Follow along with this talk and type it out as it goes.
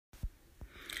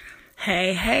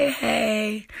Hey, hey,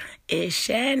 hey, it's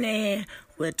Shannon.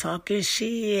 We're talking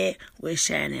shit with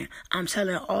Shannon. I'm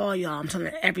telling all y'all, I'm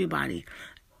telling everybody,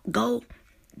 go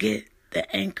get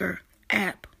the Anchor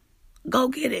app. Go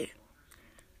get it.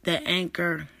 The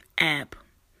Anchor app.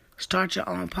 Start your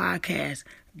own podcast.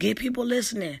 Get people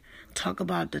listening. Talk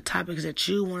about the topics that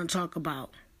you want to talk about.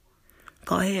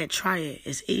 Go ahead, try it.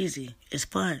 It's easy. It's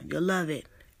fun. You'll love it.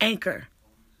 Anchor.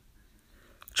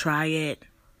 Try it.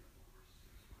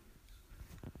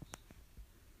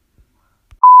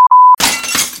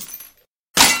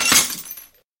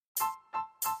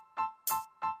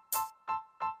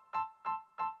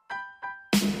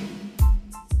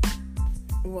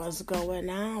 What's going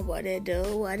on? What it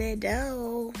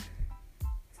do?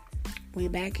 We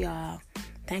back, y'all.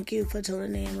 Thank you for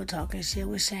tuning in. We're talking shit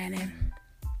with Shannon.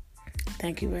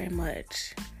 Thank you very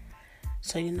much.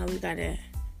 So, we gotta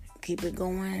keep it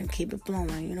going, keep it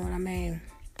flowing, you know what I mean?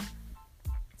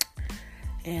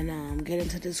 And get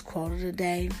into this quote of the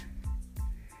day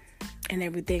and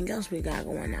everything else we got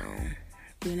going on.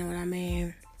 You know what I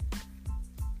mean?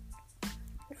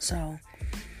 So,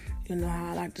 you know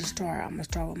how I like to start. I'm going to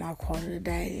start with my quote of the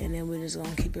day, and then we're just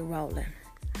going to keep it rolling.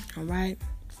 All right?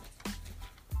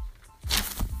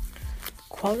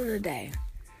 Quote of the day.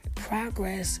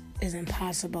 Progress is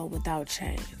impossible without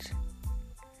change.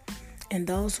 And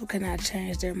those who cannot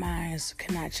change their minds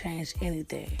cannot change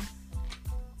anything.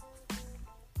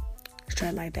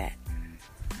 Straight like that.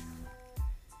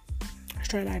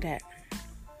 Straight like that.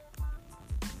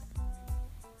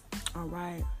 All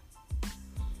right.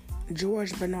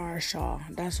 George Bernard Shaw.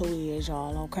 That's who he is,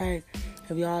 y'all, okay?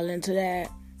 If y'all into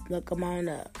that, look him on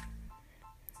up.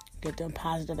 Get them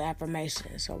positive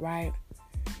affirmations, all right?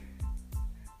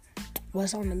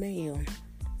 What's on the menu?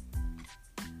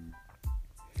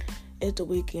 It's the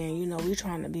weekend, we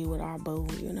trying to be with our boo,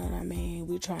 you know what I mean?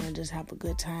 We trying to just have a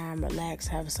good time, relax,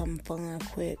 have some fun,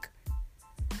 quick.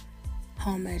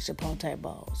 Homemade chipotle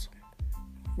bowls,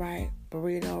 right?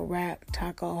 Burrito, wrap,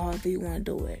 taco, however you want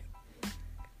to do it.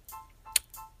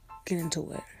 Get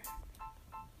into it.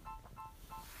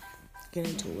 Get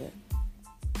into it.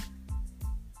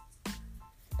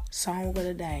 Song of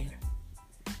the day.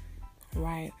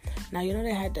 Right. Now,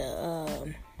 they had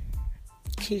the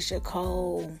Keisha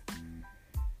Cole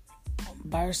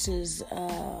versus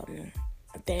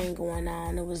thing going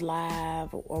on. It was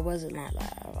live, or was it not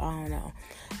live? I don't know.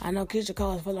 I know Keisha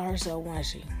Cole was full of herself, wasn't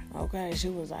she? Okay, she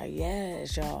was like,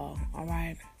 yes, y'all. All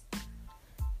right.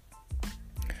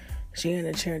 She in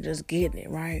the chair just getting it,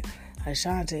 right?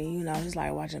 Ashanti, it's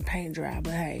like watching paint dry,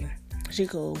 but hey, she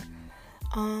cool.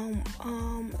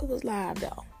 It was live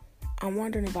though. I'm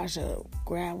wondering if I should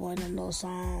grab one of them little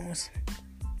songs.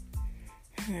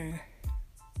 I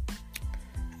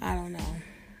don't know.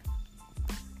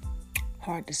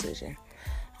 Hard decision.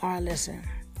 All right, listen.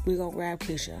 We gonna grab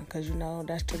Keisha, because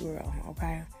that's the girl,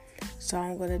 okay?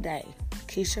 Song of the day.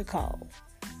 Keisha Cole.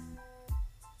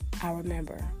 I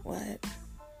remember. What?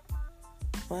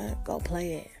 Go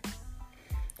play it.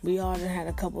 We all done had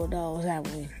a couple of those,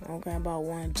 haven't we? Okay, about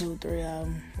 1, 2, 3 of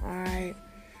them. All right.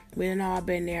 We done all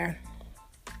been there.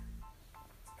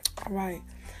 All right.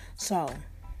 So,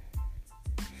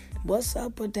 what's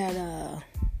up with that,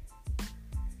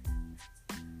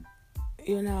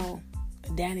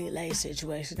 Danny Lay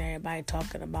situation everybody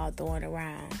talking about, throwing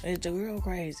around? Is the girl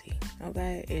crazy?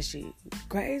 Okay? Is she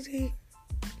crazy?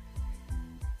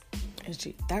 Is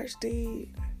she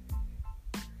thirsty?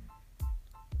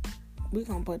 We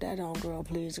gonna put that on Girl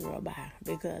Please, Girl Bye.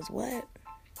 Because what?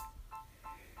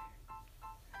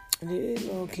 These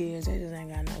little kids, they just ain't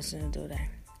got no sense, do they?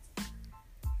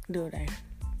 Do they?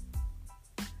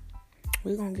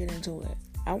 We gonna get into it.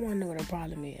 I wanna know what the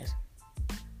problem is.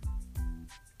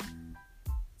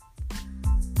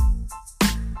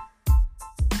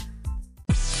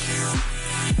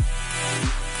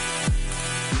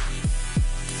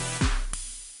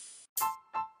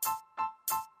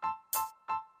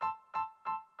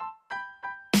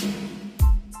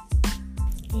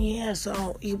 Yeah,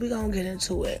 so we gonna get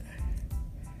into it.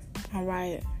 All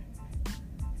right.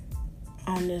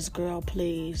 On this Girl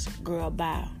Please, Girl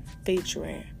Bye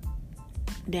featuring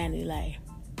Danny Lay.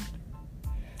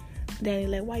 Danny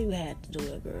Lay, why you had to do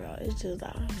it, girl? It's just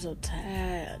I'm so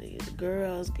tired of these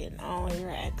girls getting on here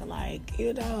acting like,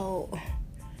 that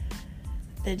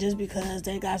just because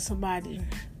they got somebody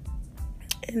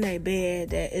in their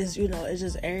bed that is, it's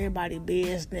just everybody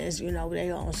business,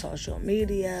 they on social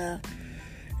media.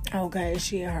 Okay,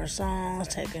 she in her songs,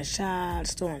 taking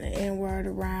shots, throwing the N-word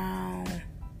around.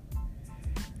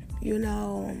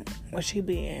 when she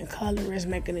being colorist,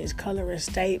 making these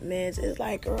colorist statements. It's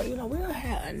like, girl, we don't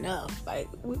have enough. Like,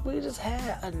 we just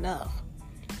had enough.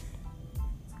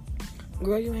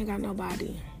 Girl, you ain't got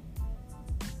nobody.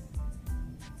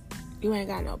 You ain't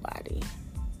got nobody.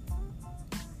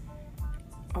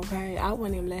 Okay? I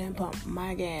wouldn't even let him pump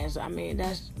my gas. I mean,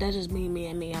 that's just me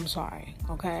and me. I'm sorry.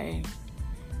 Okay?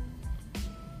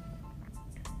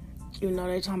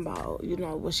 They talking about,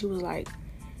 what she was like,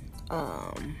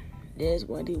 this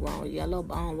what he want, yellow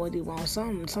bone, what he want,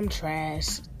 some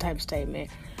trash type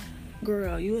statement.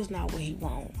 Girl, you is not what he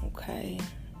want, okay?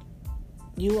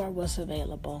 You are what's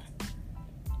available.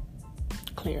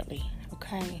 Clearly,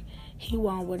 okay? He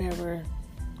want whatever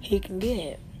he can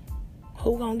get.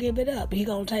 Who gonna give it up? He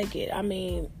gonna take it. I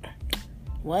mean,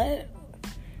 what?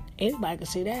 Anybody can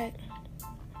see that.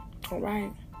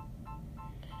 Alright?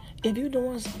 If you're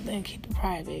doing something, keep it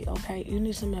private, okay? You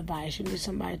need some advice. You need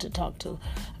somebody to talk to.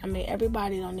 I mean,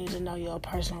 everybody don't need to know your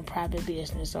personal private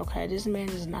business, okay? This man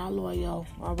is not loyal,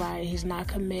 all right? He's not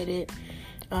committed.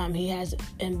 He has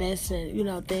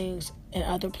invested, things in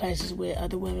other places with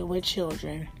other women with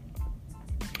children.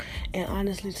 And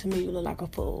honestly, to me, you look like a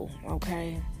fool,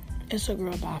 okay? It's a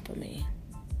girl bye for me.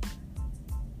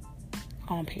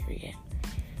 On period.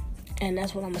 And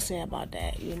that's what I'm going to say about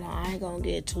that. I ain't going to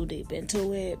get too deep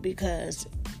into it because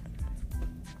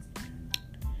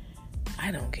I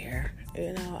don't care.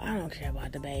 I don't care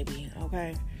about the baby,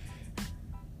 okay?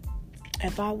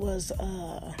 If I was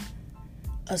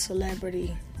a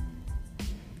celebrity,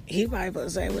 he probably would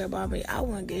say well about me. I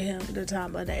wouldn't give him the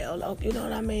time of day. You know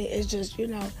what I mean? It's just,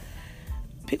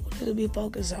 people need to be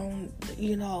focused on,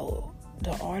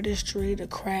 the artistry, the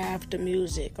craft, the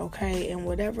music, okay? And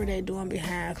whatever they're doing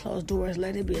behind closed doors,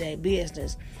 let it be their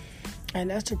business.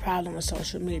 And that's the problem with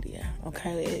social media,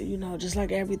 okay? Just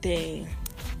like everything,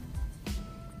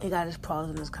 it got its pros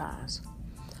and its cons.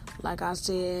 Like I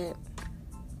said,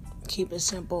 keep it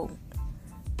simple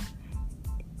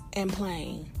and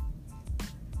plain.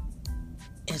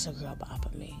 It's a girl bye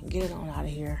for me. Get it on out of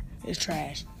here. It's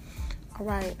trash. All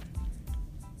right.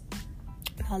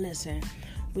 Now listen.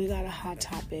 We got a hot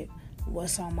topic.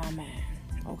 What's on my mind?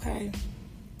 Okay?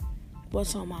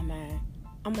 What's on my mind?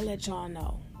 I'm going to let y'all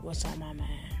know what's on my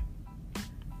mind.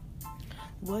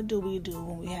 What do we do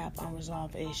when we have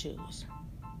unresolved issues?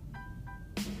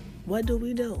 What do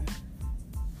we do?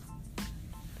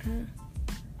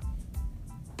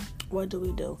 What do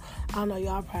we do? I know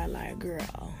y'all probably like,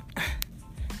 girl,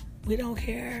 we don't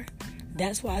care.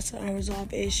 That's why it's an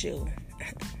unresolved issue.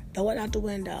 Throw it out the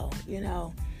window,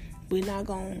 We're not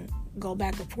going to go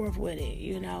back and forth with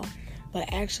it,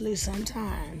 But actually,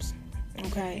 sometimes,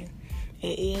 okay,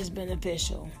 it is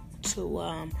beneficial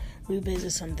to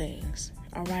revisit some things,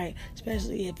 all right?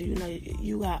 Especially if,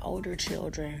 you got older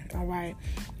children, all right?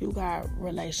 You got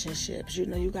relationships,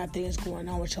 you got things going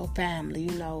on with your family,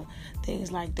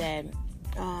 things like that.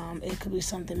 It could be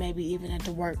something maybe even at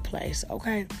the workplace,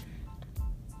 okay?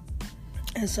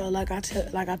 And so, like I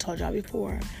told y'all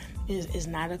before, it's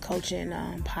not a coaching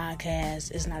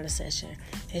podcast. It's not a session.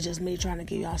 It's just me trying to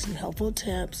give y'all some helpful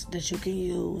tips that you can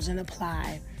use and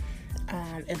apply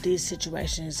if these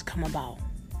situations come about.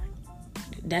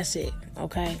 That's it,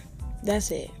 okay?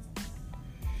 That's it.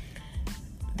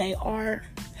 They are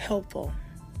helpful,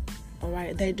 all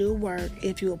right? They do work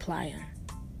if you apply them,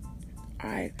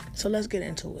 all right? So let's get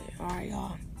into it, all right,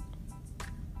 y'all?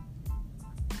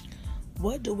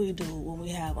 What do we do when we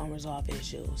have unresolved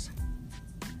issues?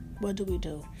 What do we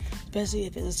do? Especially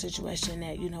if it's a situation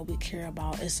that, we care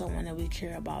about. It's someone that we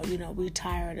care about. We're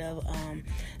tired of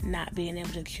not being able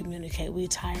to communicate. We're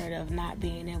tired of not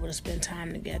being able to spend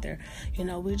time together.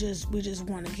 We just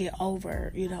want to get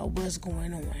over, what's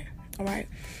going on. All right?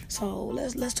 So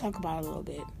let's talk about it a little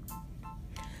bit.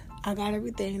 I got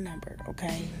everything numbered,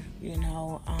 okay?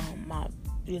 I'm one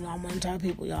of the type of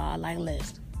people, y'all, I like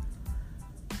lists.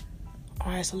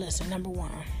 All right, so listen, number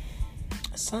one.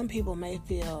 Some people may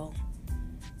feel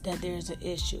that there's an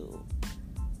issue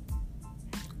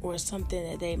or something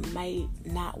that they might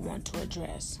not want to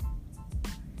address.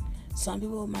 Some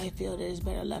people might feel that it's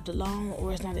better left alone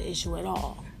or it's not an issue at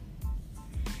all.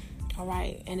 All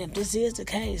right, and if this is the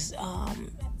case,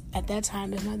 at that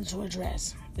time, there's nothing to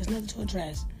address. There's nothing to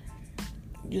address.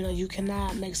 You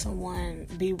cannot make someone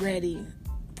be ready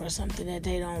for something that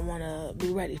they don't want to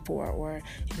be ready for, or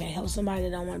you can't help somebody that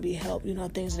don't want to be helped,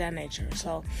 things of that nature.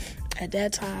 So at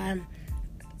that time,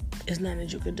 there's nothing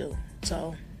that you could do.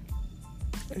 So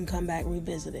you can come back,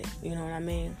 revisit it. You know what I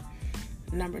mean?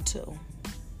 Number two,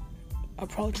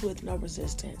 approach with no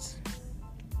resistance.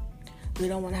 We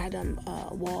don't want to have them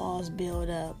walls build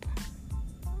up.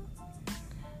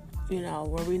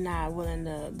 where we're not willing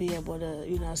to be able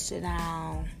to, sit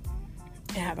down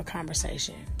and have a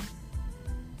conversation,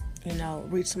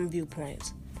 reach some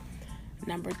viewpoints.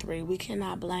 Number 3, we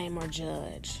cannot blame or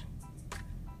judge.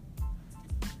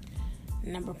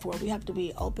 Number 4, we have to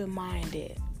be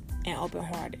open-minded and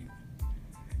open-hearted.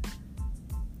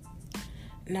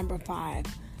 Number 5,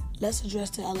 let's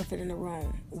address the elephant in the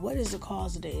room. What is the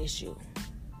cause of the issue?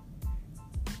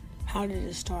 How did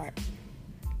it start?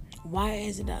 Why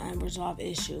is it an unresolved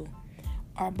issue?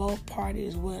 Are both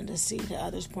parties willing to see the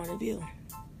other's point of view?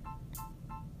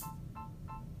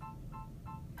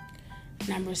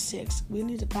 Number 6, we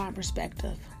need to find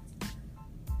perspective.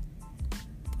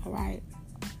 All right?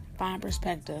 Find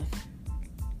perspective.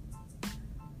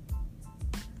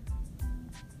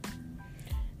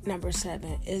 Number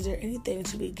 7, is there anything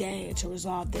to be gained to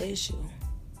resolve the issue?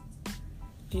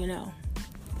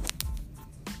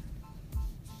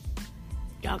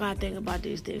 Y'all got to think about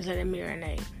these things that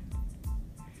marinate.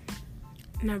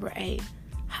 Number 8,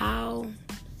 how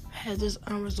has this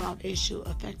unresolved issue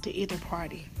affected either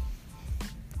party?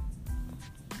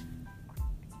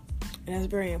 And that's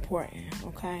very important,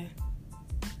 okay?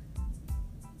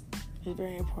 It's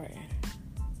very important.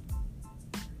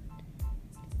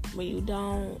 When you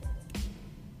don't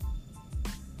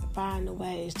find the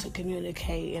ways to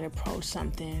communicate and approach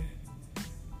something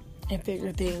and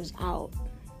figure things out,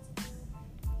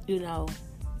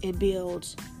 it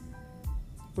builds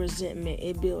resentment,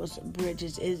 it builds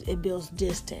bridges, it builds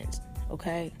distance,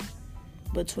 okay,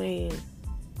 between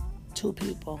two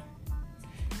people.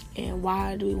 And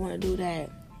why do we want to do that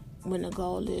when the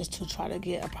goal is to try to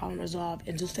get a problem resolved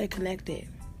and to stay connected,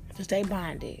 to stay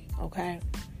bonded, okay?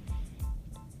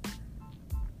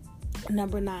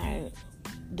 Number 9,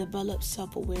 develop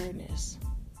self-awareness.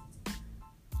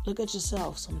 Look at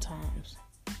yourself sometimes.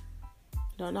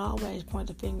 Don't always point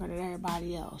the finger at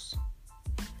everybody else.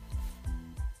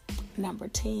 Number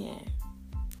 10,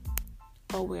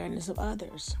 awareness of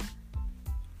others.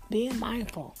 Being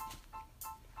mindful.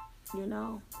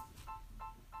 Some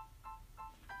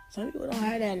people don't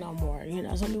have that no more.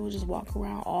 Some people just walk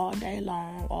around all day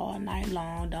long, all night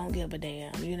long, don't give a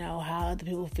damn, how other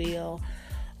people feel,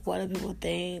 what other people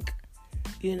think.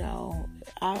 I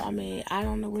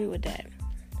don't agree with that.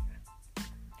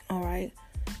 All right?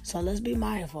 So let's be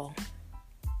mindful.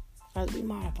 Let's be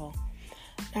mindful.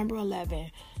 Number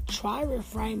 11, try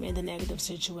reframing the negative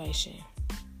situation.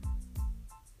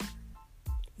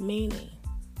 Meaning,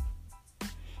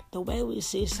 the way we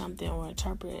see something or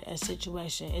interpret a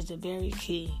situation is the very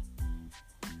key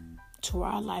to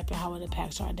our life and how it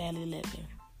impacts our daily living.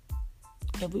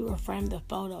 If we reframe the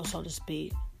photo, so to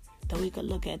speak, then we could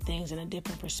look at things in a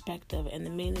different perspective and the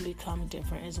meaning becomes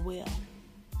different as well.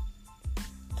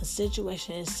 The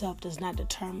situation itself does not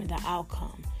determine the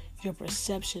outcome. Your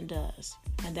perception does.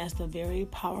 And that's the very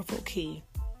powerful key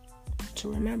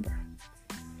to remember.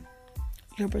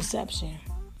 Your perception.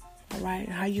 All right,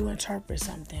 how you interpret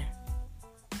something.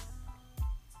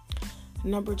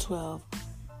 Number 12,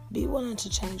 be willing to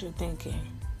change your thinking.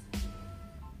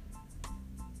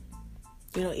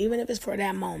 Even if it's for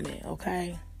that moment,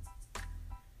 okay?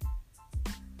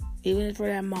 Even if for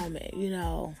that moment,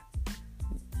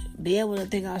 be able to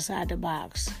think outside the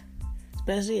box,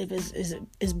 especially if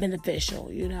it's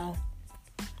beneficial,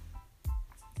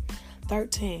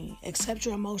 13, accept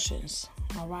your emotions,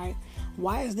 all right?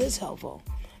 Why is this helpful?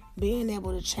 Being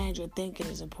able to change your thinking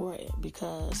is important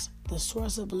because the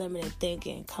source of limited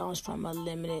thinking comes from a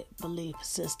limited belief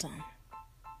system.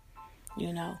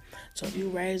 So if you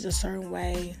raised a certain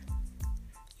way,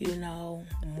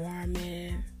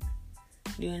 Mormon,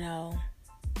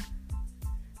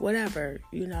 whatever,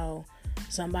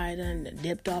 somebody done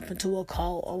dipped off into a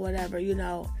cult or whatever,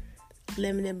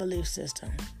 limited belief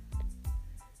system.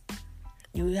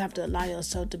 You have to allow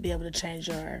yourself to be able to change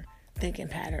your thinking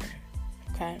pattern.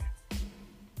 Okay?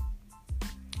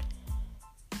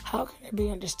 How can there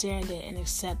be understanding and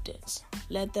acceptance?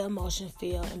 Let the emotion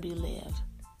feel and be lived.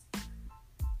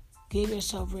 Give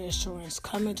yourself reassurance.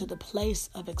 Come into the place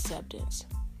of acceptance.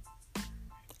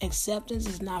 Acceptance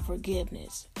is not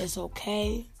forgiveness. It's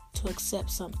okay to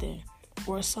accept something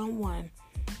or someone,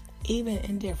 even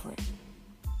indifferent.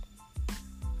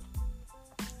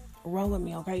 Roll with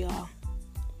me, okay, y'all?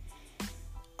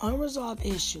 Unresolved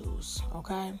issues,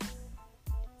 okay?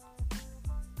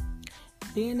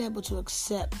 Being able to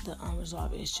accept the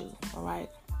unresolved issue, all right?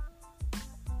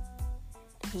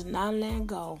 It's not letting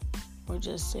go. We're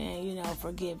just saying,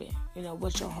 forgive it.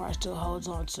 What your heart still holds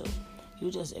on to. You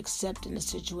just accepting the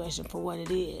situation for what it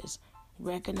is.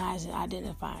 Recognizing,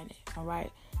 identifying it, all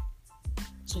right?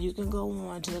 so you can go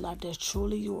on to the life that's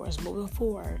truly yours moving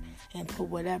forward and put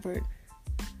whatever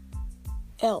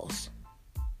else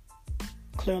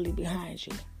clearly behind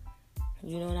you.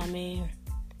 You know what I mean?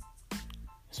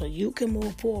 So you can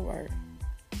move forward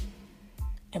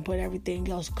and put everything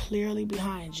else clearly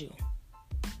behind you.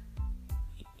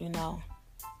 You know?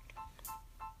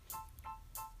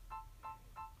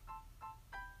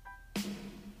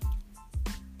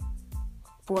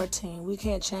 We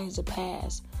can't change the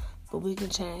past, but we can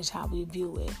change how we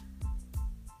view it.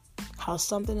 How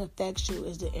something affects you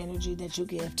is the energy that you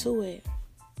give to it.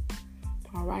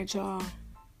 All right, y'all?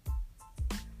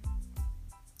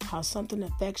 How something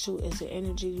affects you is the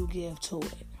energy you give to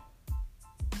it.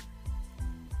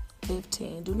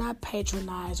 15. Do not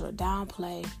patronize or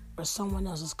downplay where someone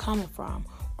else is coming from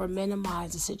or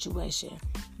minimize the situation.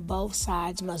 Both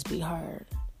sides must be heard.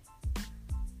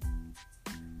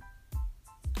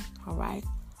 All right.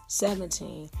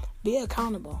 17. Be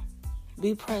accountable.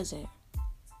 Be present.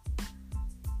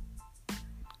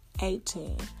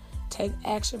 18. Take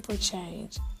action for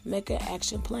change. Make an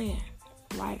action plan.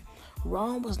 Right?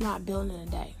 Rome was not built in a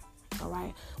day. All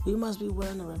right. We must be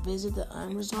willing to revisit the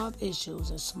unresolved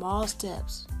issues in small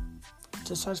steps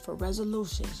to search for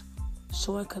resolutions,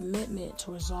 showing commitment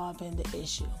to resolving the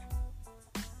issue.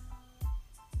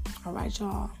 All right,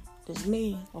 y'all. It's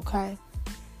me. Okay.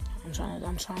 I'm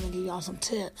trying to give y'all some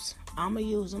tips. I'm going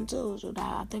to use them too. So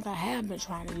I think I have been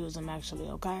trying to use them actually,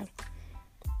 okay?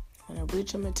 I'm going to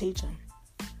reach them and teach them.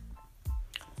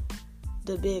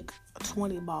 The big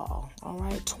 20 ball, all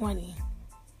right? 20.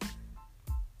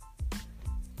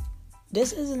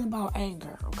 This isn't about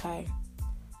anger, okay?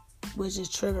 Which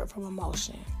is triggered from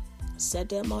emotion. Set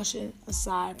the emotion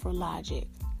aside for logic.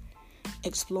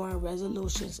 Exploring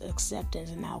resolutions, acceptance,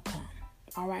 and outcome.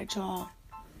 All right, y'all?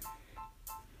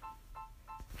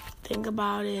 Think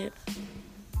about it.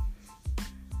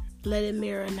 Let it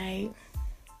marinate.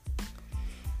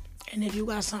 And if you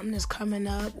got something that's coming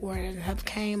up or that have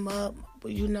came up,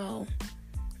 you know,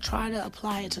 try to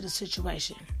apply it to the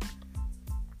situation.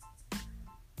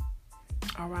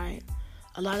 All right?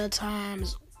 A lot of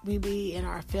times we be in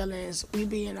our feelings, we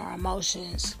be in our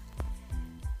emotions,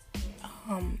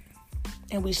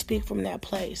 and we speak from that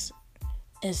place.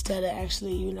 Instead of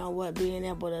actually, you know what, being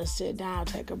able to sit down,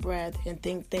 take a breath, and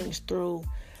think things through,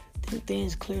 think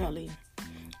things clearly,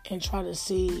 and try to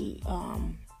see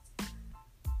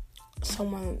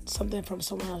something from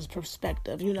someone else's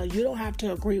perspective. You know, you don't have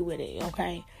to agree with it,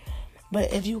 okay?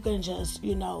 But if you can just,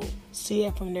 you know, see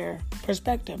it from their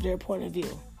perspective, their point of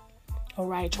view, all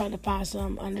right? Try to find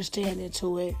some understanding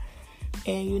to it,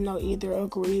 and, you know, either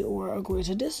agree or agree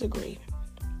to disagree,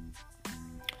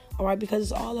 all right? Because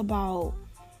it's all about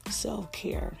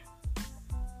self-care.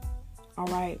 All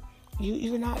right,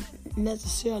 you're not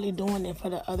necessarily doing it for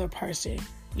the other person.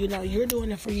 You know, you're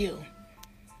doing it for you.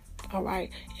 All right,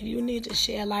 if you need to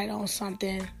shed light on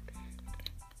something,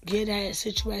 give that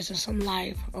situation some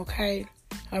life. Okay,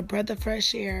 a breath of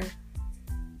fresh air.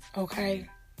 Okay,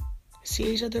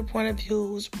 see each other's point of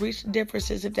views, reach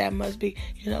differences if that must be,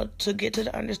 you know, to get to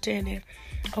the understanding.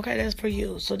 Okay, that's for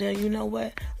you. So then, you know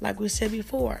what, like we said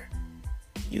before,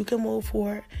 you can move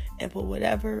forward and put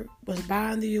whatever was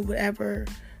bothering you, whatever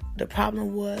the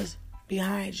problem was,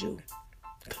 behind you.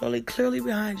 Clearly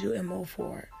behind you, and move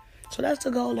forward. So that's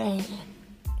the goal at hand.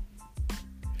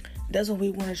 That's what we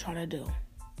want to try to do.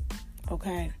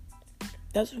 Okay?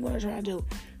 That's what we want to try to do.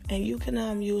 And you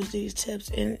can use these tips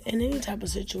in any type of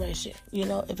situation. You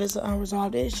know, if it's an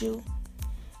unresolved issue,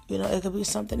 you know, it could be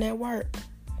something at work.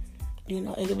 You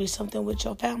know, it could be something with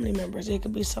your family members. It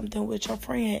could be something with your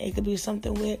friend. It could be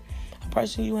something with a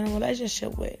person you're in a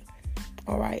relationship with.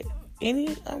 All right?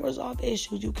 Any unresolved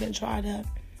issues, you can try to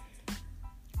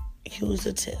use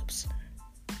the tips.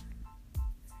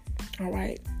 All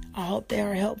right? I hope they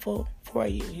are helpful for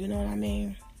you. You know what I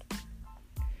mean?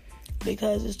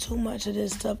 Because there's too much of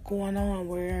this stuff going on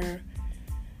where,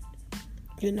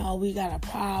 you know, we got a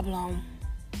problem.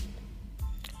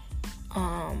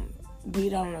 We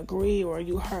don't agree, or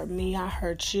you hurt me, I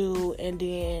hurt you, and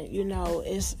then, you know,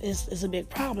 it's a big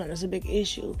problem. It's a big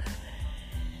issue.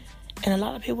 And a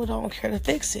lot of people don't care to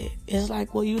fix it. It's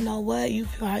like, well, you know what? You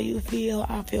feel how you feel,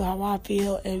 I feel how I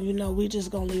feel, and, you know, we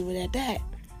just gonna leave it at that.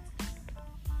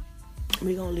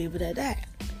 We gonna leave it at that.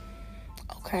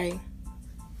 Okay?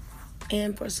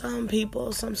 And for some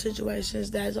people, some situations,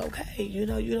 that's okay. You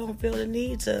know, you don't feel the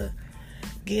need to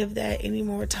give that any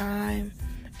more time,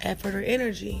 effort, or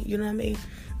energy. You know what I mean?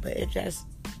 But if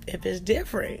it's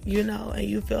different, you know, and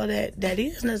you feel that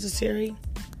is necessary,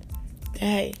 then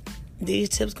hey, these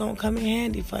tips gonna come in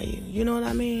handy for you. You know what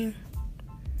I mean?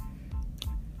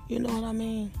 You know what I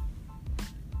mean?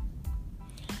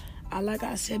 like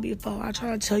I said before, I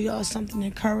try to tell y'all something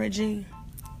encouraging.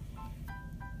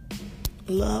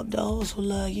 Love those who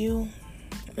love you.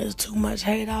 There's too much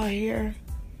hate out here.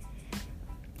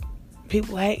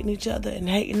 People hating each other and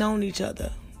hating on each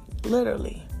other.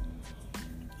 Literally.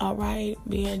 All right?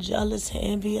 Being jealous and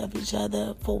envy of each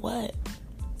other. For what?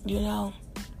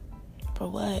 For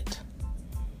what?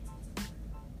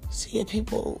 See, if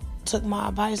people took my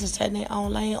advice and sat in their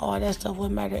own lane, all that stuff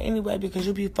wouldn't matter anyway, because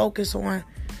you'll be focused on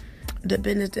the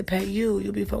business that pay you.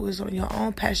 You'll be focused on your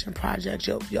own passion projects,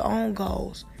 your own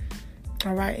goals.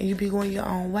 All right? And you'll be going your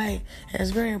own way. And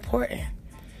it's very important.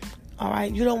 All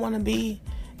right? You don't want to be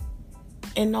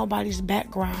in nobody's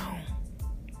background.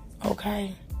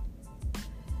 Okay?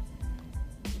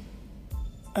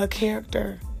 A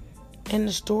character in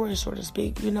the story, so to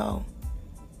speak,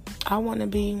 I want to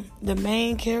be the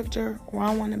main character, or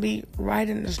I want to be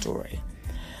writing the story.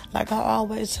 Like I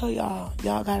always tell y'all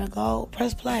gotta go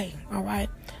press play. All right?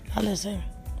 Now listen.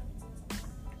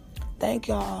 Thank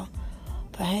y'all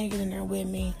for hanging in there with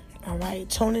me. All right?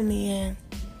 Tuning me in.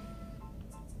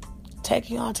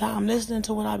 Taking y'all time, listening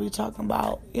to what I be talking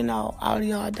about, all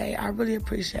y'all day. I really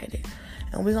appreciate it.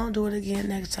 And we're going to do it again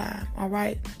next time. All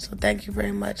right? So thank you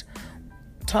very much.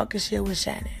 Talking Shit with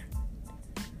Shannon.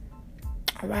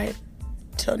 All right?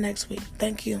 Till next week.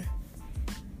 Thank you.